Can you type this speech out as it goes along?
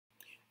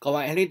各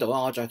位喺呢度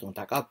我再同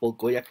大家報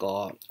告一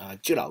個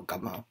豬流感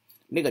啊，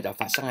呢個就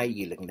發生喺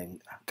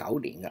2009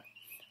年嘅，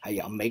係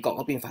由美國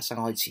嗰邊發生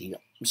開始嘅。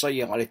咁所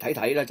以我哋睇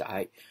睇咧就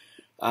係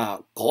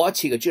嗰一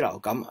次嘅豬流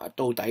感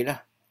到底咧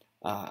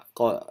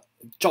個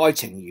災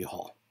情如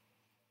何，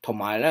同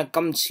埋咧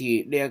今次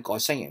呢一個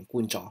新型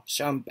冠狀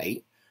相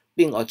比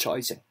邊個災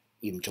情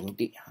嚴重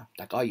啲嚇？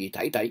大家可以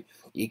睇睇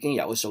已經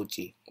有個數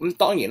字。咁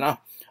當然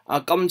啦。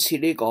今次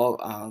呢個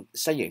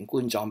新型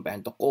冠狀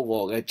病毒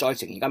嗰個嘅災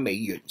情而家未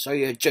完，所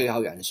以最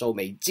後人數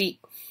未知。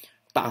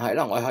但係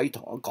咧，我可以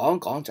同我講一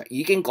講就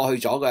已經過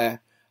去咗嘅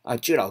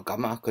豬流感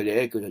佢哋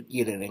咧叫做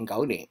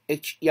2009年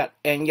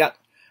H1N1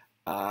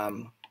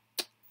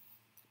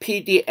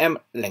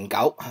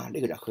 pdm09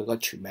 呢個就佢個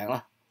全名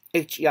啦。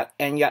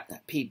H1N1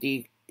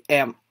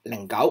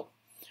 pdm09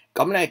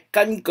 咁咧，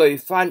根據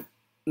翻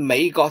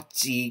美國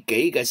自己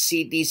嘅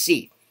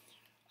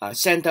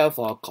CDC。Center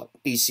for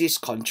Disease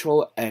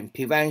Control and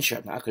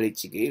Prevention 佢哋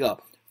自己個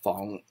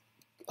防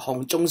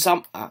控中心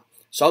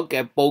所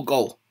嘅報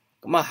告，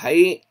咁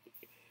喺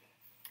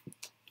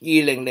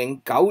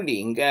2009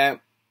年嘅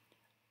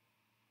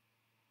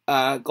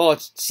嗰個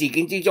事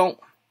件之中，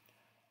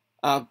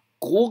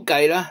估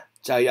計咧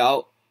就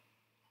有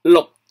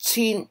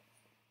6080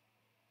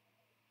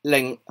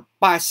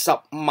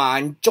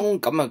萬宗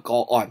咁嘅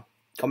個案，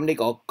咁呢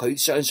個佢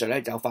相信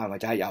咧就範圍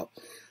就係有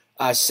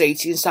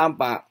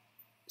4330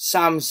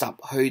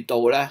去到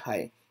咧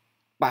係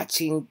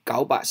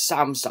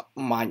8930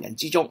萬人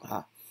之中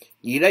而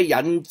咧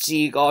引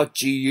致個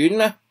住院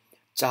咧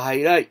就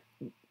係咧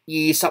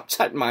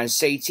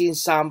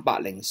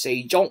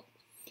274,304宗，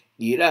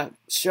而咧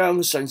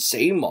相信死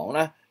亡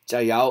咧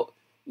就有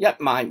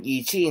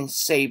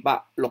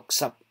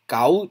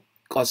12,469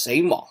個死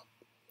亡，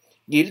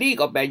而呢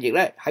個病疫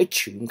咧喺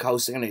全球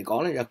性嚟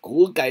講咧就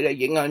估計咧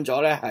影響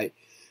咗咧係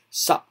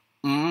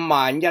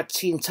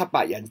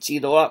51,700人至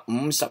到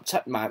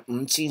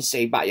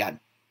57,5,400人，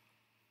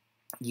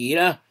而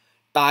咧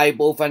大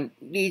部分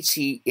呢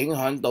次影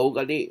響到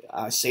嗰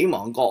啲死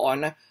亡個案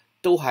咧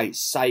都係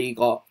細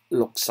過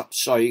60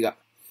歲嘅，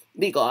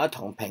呢個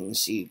同平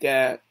時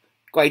嘅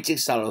季節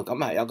受流感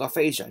係有個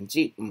非常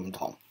之唔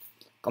同。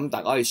咁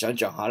大家可以想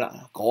象下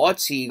啦，嗰一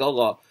次嗰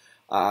個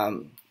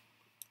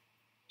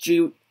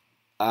豬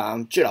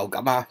流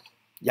感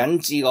引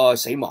致個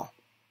死亡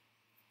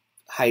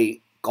係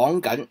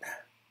講緊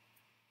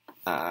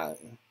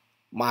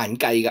萬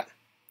計嘅，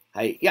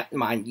係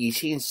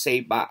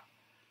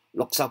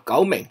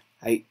12,469名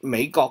係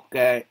美國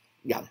嘅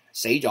人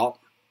死咗。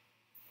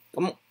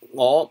咁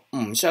我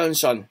唔相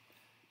信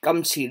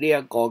今次呢一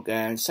個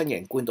嘅新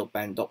型冠狀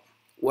病毒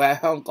會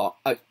喺香港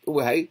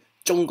會喺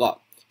中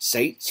國死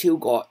超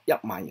過1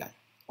萬人，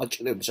我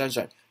絕對唔相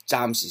信。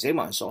暫時死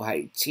亡人數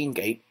係1000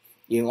幾，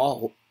而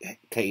我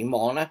期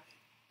望咧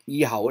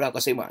以後咧個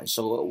死亡人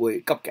數會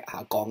急劇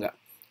下降嘅。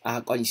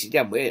嗰陣時啲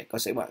人每一日個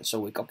死亡人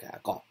數會急劇下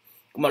降，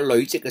咁累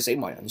積嘅死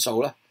亡人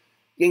數咧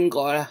應該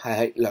咧係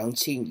喺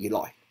2000以內。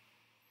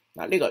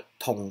呢個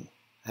同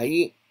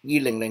喺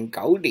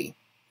2009年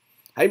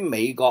喺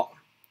美國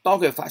當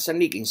佢發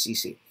生呢件事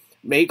時，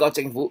美國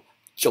政府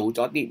做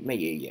咗啲乜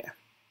嘢？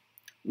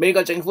美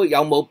國政府有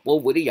冇保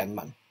護啲人民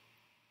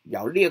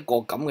由呢一個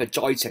咁嘅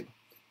災情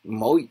唔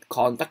好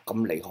抗得咁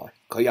厲害？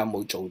佢有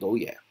冇做到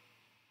嘢？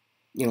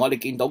而我哋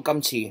見到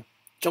今次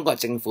中國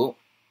政府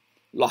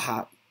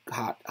下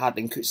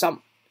定決心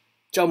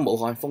將武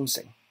漢封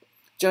城，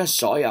將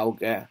所有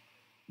嘅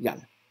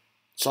人，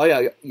所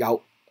有有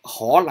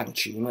可能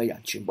傳染嘅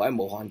人全部喺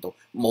武漢度，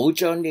冇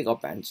將呢個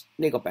病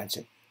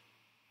情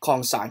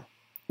擴散，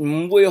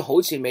唔會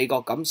好似美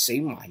國咁死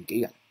萬幾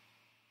人。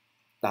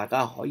大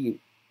家可以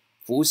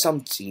苦心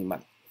自問，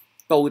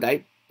到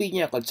底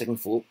邊一個政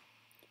府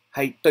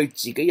係對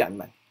自己人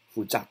民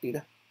負責啲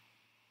呢？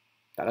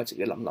大家自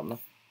己諗諗啦。